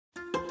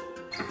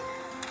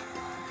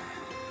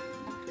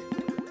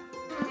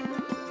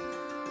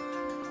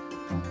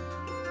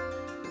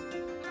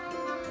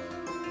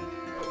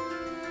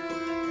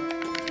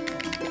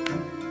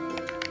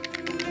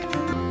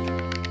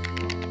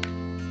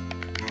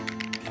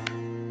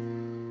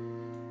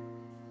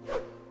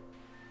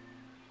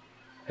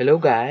Hello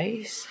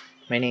guys,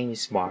 my name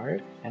is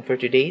Mark, and for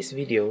today's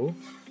video,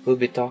 we'll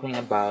be talking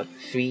about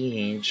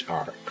three-hinged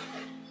arch.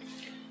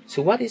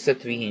 So what is a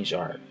three-hinged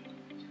arch?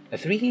 A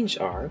three-hinged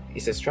arch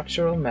is a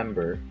structural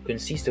member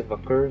consist of a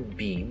curved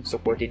beam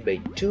supported by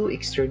two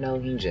external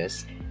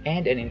hinges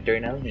and an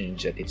internal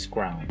hinge at its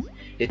crown.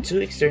 The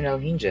two external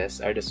hinges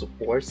are the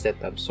supports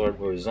that absorb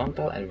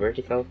horizontal and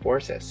vertical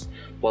forces,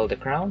 while the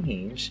crown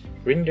hinge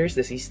renders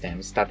the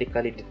system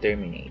statically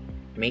determinate,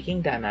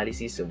 making the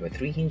analysis of a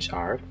three-hinged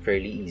arch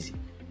fairly easy.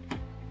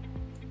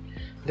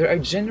 There are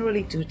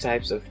generally two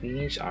types of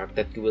three-hinged arch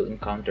that you will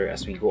encounter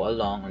as we go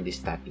along on this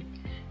topic.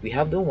 We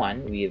have the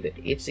one with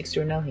its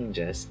external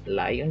hinges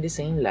lie on the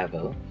same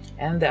level,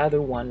 and the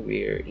other one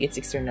where its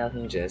external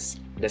hinges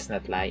does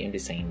not lie on the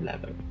same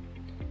level.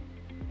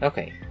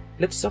 Okay,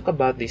 let's talk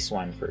about this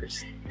one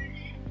first.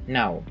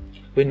 Now,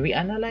 when we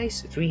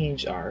analyze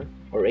three-hinged arch,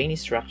 or any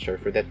structure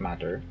for that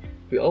matter,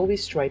 we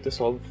always try to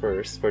solve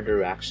first for the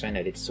reaction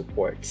that it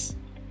supports.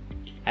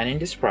 And in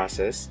this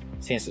process,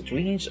 since the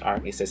three-hinged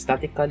arch is a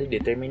statically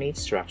determinate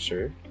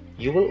structure,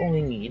 you will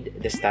only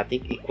need the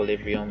static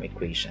equilibrium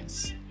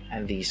equations.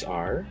 And these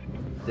are: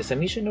 the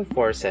summation of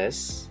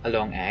forces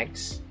along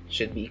x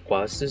should be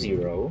equals to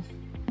 0,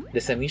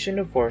 the summation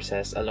of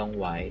forces along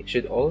y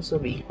should also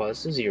be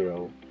equals to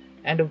 0,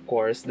 and of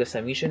course, the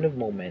summation of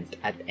moment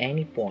at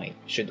any point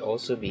should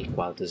also be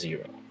equal to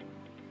 0.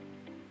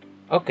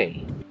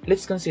 Okay,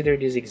 let's consider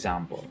this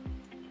example.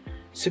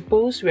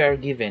 Suppose we are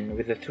given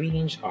with a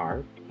three-hinged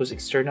arch whose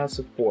external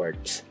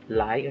supports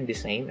lie on the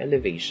same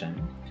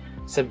elevation,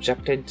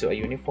 subjected to a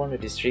uniformly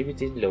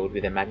distributed load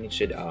with a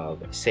magnitude of,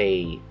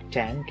 say,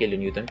 10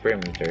 kN per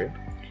meter,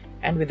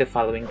 and with the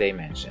following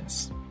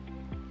dimensions.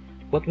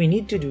 What we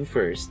need to do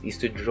first is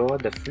to draw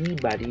the free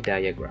body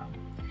diagram.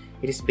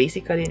 It is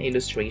basically an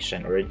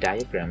illustration or a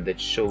diagram that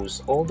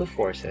shows all the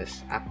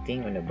forces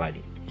acting on a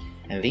body.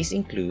 And this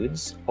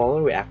includes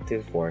all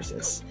reactive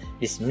forces.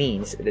 This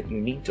means that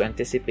you need to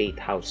anticipate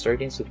how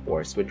certain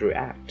supports would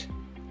react.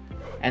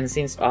 And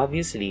since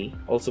obviously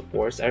all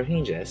supports are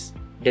hinges,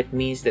 that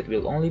means that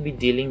we'll only be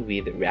dealing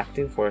with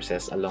reactive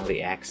forces along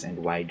the x and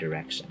y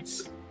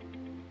directions.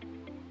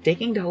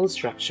 Taking the whole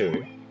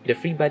structure, the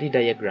free body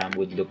diagram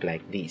would look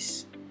like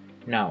this.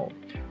 Now,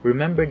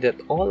 remember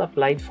that all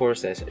applied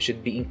forces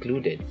should be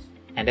included,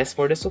 and as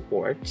for the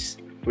supports,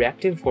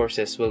 reactive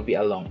forces will be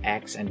along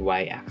x and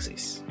y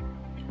axis.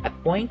 At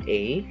point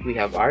A, we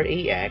have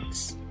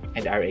RAX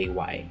and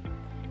RAY,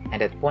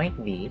 and at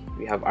point B,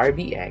 we have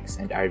RBX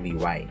and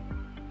RBY.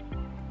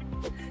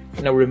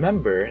 Now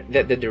remember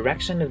that the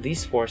direction of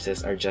these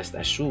forces are just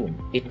assumed.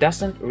 It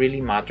doesn't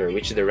really matter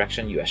which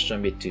direction you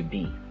assume it to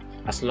be,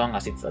 as long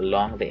as it's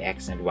along the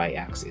x and y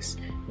axis,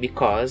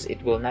 because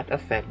it will not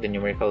affect the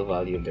numerical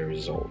value of the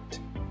result.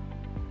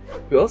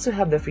 We also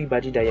have the free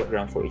body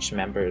diagram for each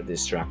member of the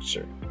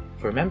structure.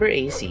 For member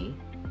AC,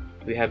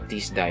 we have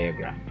this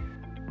diagram.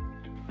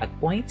 At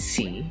point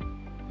C,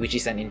 which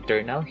is an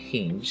internal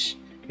hinge,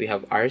 we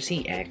have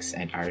RCX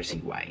and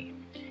RCY.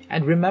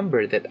 And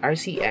remember that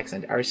RCX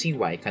and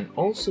RCY can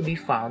also be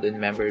found in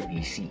member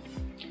BC,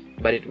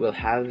 but it will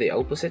have the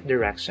opposite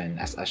direction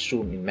as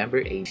assumed in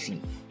member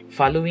AC,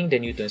 following the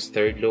Newton's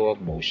third law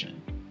of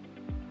motion.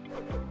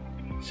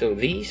 So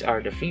these are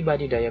the free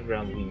body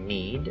diagram we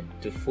need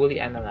to fully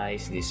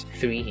analyze this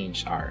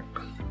three-hinged arch.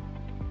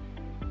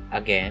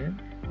 Again,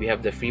 we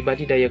have the free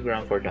body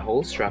diagram for the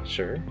whole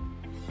structure,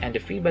 and the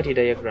free body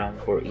diagram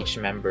for each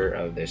member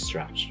of the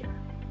structure.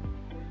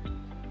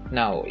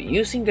 Now,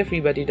 using the free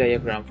body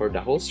diagram for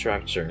the whole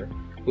structure,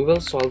 we will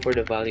solve for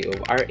the value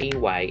of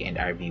RAY and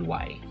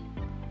RBY.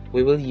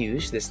 We will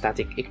use the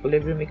static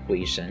equilibrium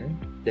equation.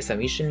 The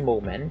summation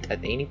moment at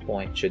any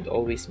point should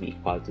always be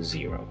equal to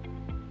 0.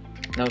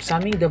 Now,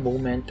 summing the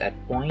moment at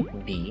point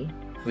B,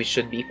 which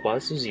should be equal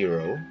to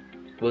 0,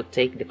 we'll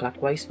take the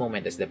clockwise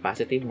moment as the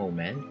positive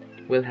moment.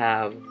 We'll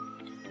have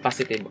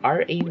positive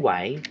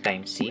RAY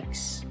times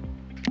 6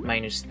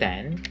 minus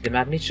 10, the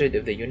magnitude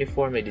of the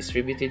uniformly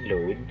distributed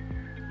load,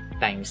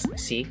 times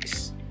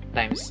 6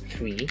 times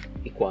 3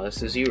 equals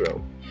to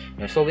 0.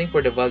 Now, solving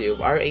for the value of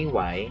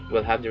RAY,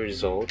 we'll have the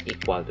result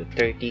equal to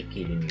 30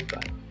 kN.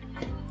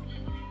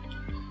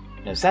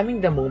 Now,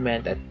 summing the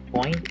moment at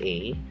point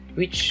A,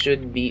 which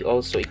should be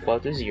also equal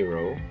to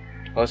 0,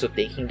 also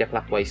taking the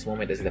clockwise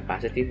moment as the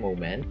positive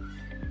moment,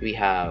 we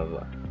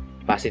have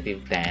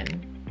positive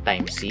 10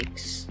 times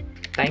 6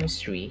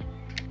 times 3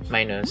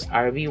 minus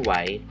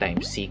RBY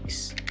times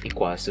 6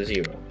 equals to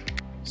 0.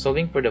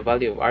 Solving for the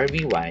value of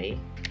RBY,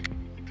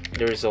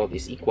 the result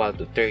is equal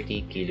to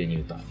 30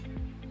 kN.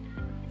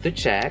 To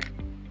check,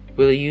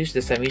 we'll use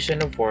the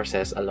summation of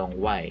forces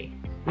along y,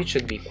 which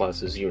should be equal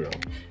to 0,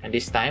 and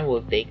this time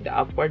we'll take the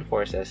upward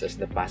forces as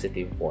the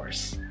positive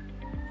force.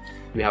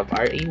 We have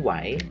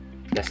RAY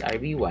plus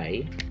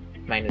RBY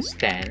minus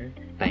 10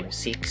 times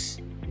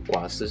 6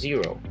 equals to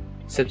 0.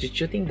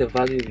 Substituting the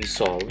value we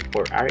solved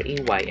for RAY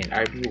and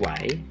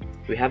RBY,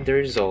 we have the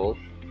result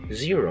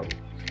 0.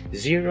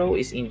 0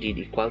 is indeed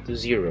equal to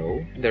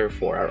 0,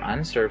 therefore our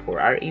answer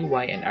for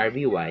RAY and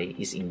RBY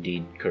is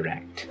indeed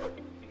correct.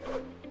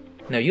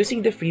 Now,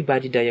 using the free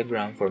body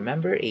diagram for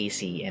member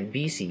AC and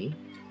BC,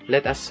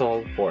 let us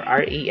solve for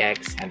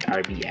RAX and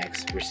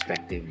RBX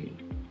respectively.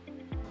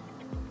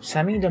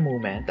 Summing the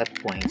moment at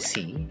point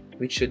C,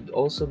 which should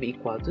also be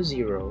equal to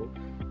 0,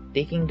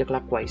 taking the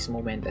clockwise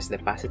moment as the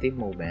positive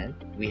moment,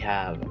 we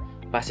have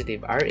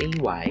positive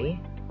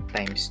RAY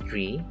times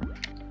 3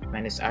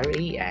 minus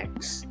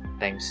RAX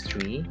times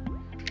 3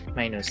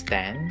 minus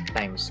 10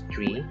 times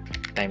 3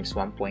 times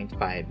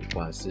 1.5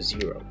 equals to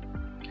 0.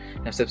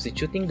 Now,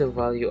 substituting the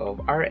value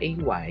of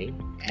RAY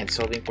and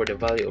solving for the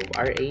value of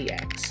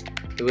RAX,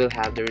 we will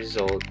have the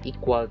result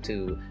equal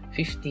to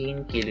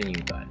 15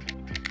 kilonewton.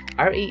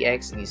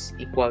 RAX is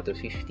equal to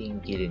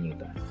 15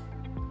 kilonewton.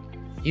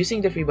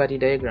 Using the free body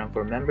diagram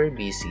for member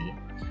BC,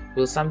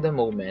 we'll sum the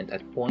moment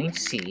at point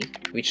C,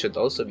 which should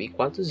also be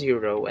equal to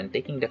 0, and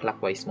taking the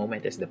clockwise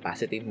moment as the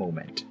positive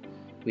moment.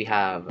 We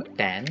have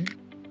 10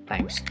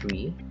 times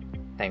 3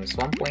 times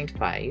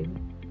 1.5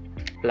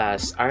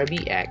 plus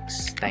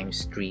RBX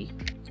times 3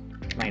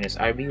 minus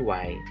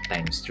RBY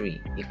times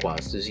 3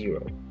 equals to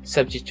 0.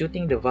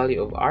 Substituting the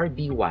value of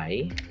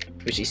RBY,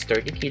 which is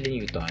 30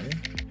 kilonewton,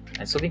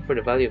 and solving for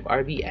the value of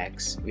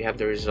RBX, we have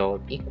the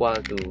result equal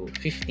to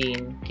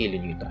 15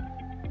 kilonewton.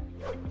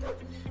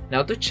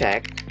 Now, to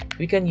check,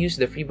 we can use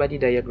the free body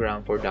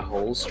diagram for the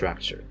whole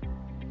structure.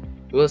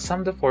 We will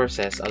sum the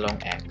forces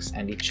along X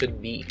and it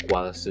should be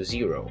equal to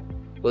 0.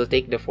 We'll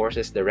take the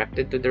forces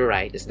directed to the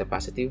right as the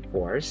positive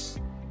force,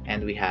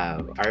 and we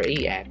have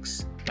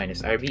RAX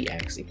minus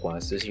RBX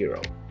equals to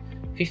 0.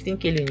 15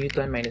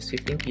 kilonewton minus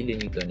 15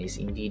 kilonewton is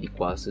indeed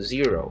equals to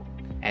 0,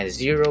 and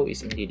 0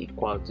 is indeed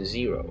equal to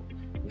 0.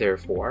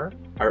 Therefore,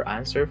 our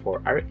answer for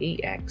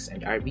RAX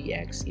and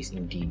RBX is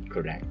indeed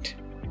correct.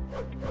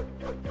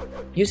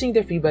 Using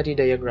the free body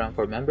diagram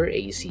for member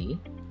AC,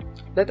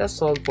 let us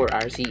solve for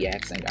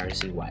RCX and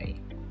RCY.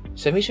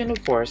 Summation of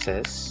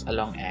forces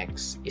along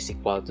X is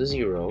equal to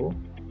 0.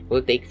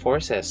 We'll take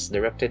forces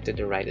directed to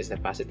the right as the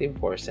positive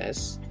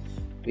forces.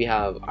 We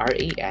have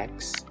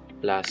RAX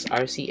plus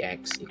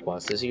RCX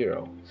equals to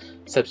 0.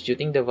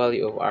 Substituting the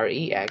value of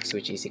RAX,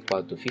 which is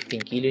equal to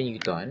 15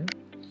 kilonewton,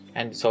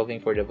 and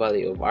solving for the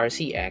value of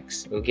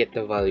RCX, we'll get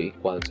the value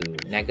equal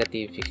to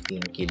negative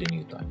 15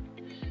 kilonewton.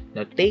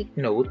 Now, take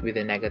note with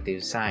the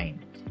negative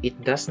sign.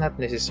 It does not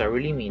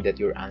necessarily mean that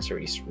your answer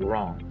is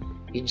wrong.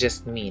 It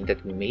just means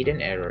that we made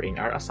an error in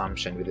our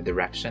assumption with the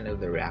direction of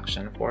the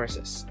reaction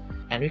forces.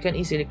 And we can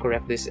easily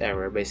correct this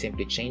error by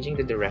simply changing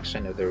the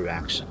direction of the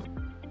reaction.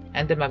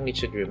 And the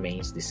magnitude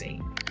remains the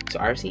same. So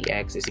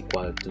RCX is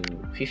equal to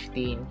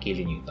 15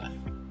 kilonewton.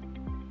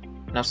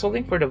 Now,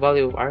 solving for the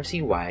value of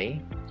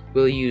RCY,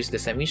 we'll use the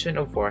summation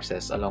of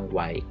forces along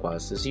Y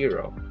equals to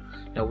 0.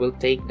 Now, we'll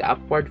take the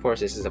upward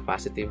forces as the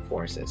positive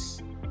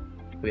forces.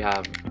 We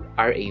have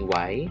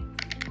RAY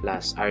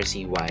plus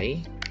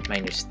RCY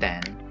minus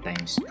 10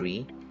 times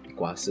 3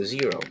 equals to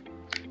 0.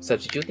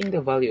 Substituting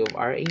the value of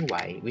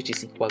RAY, which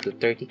is equal to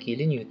 30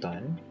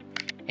 kilonewton,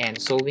 and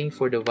solving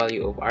for the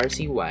value of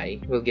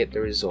RCY, we'll get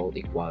the result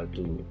equal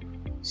to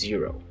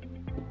 0.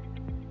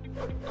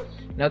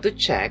 Now, to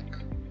check,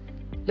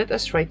 let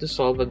us try to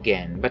solve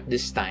again, but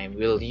this time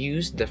we'll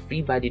use the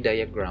free body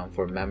diagram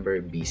for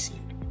member BC.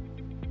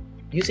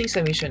 Using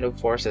summation of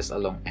forces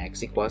along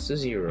X equals to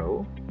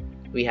 0,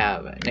 we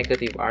have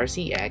negative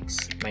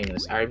RCX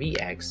minus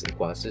RBX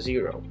equals to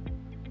 0.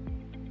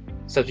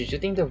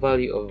 Substituting the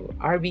value of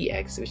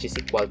RBX, which is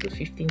equal to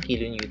 15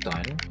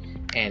 kilonewton,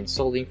 and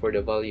solving for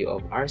the value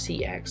of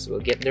RCX, we'll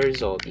get the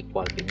result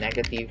equal to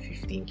negative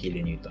 15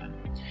 kilonewton.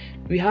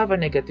 We have a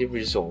negative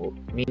result,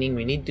 meaning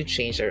we need to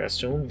change our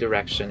assumed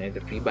direction in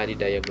the free body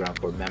diagram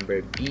for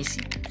member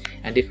BC.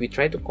 And if we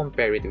try to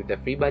compare it with the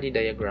free body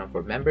diagram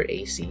for member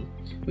AC,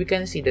 we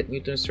can see that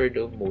Newton's third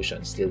law of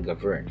motion still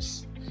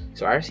governs.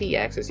 So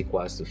RCX is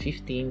equals to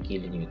 15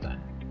 kilonewton.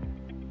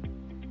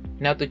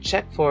 Now, to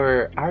check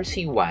for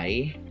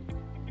RCY,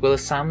 we'll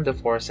sum the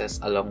forces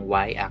along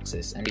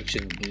y-axis and it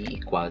should be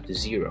equal to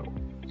 0.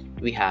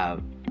 We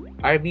have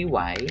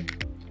RBY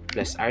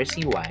plus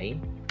RCY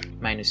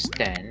minus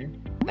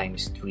 10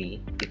 times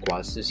 3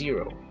 equals to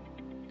 0.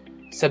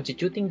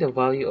 Substituting the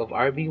value of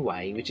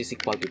RBY, which is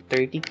equal to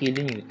 30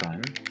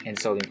 kilonewton, and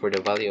solving for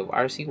the value of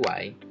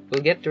RCY,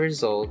 we'll get the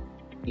result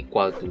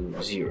equal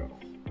to 0.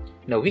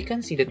 Now, we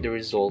can see that the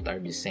results are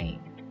the same.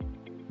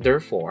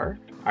 Therefore,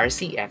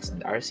 RCX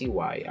and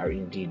RCY are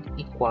indeed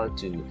equal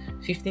to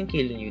 15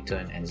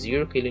 kilonewton and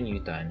 0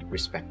 kilonewton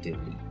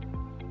respectively.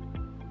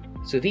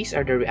 So these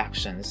are the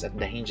reactions at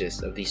the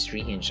hinges of this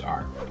three-hinge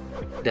arc.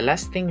 The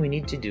last thing we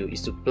need to do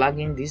is to plug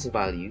in these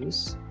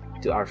values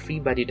to our free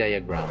body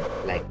diagram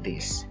like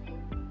this.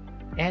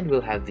 And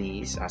we'll have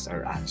these as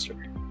our answer.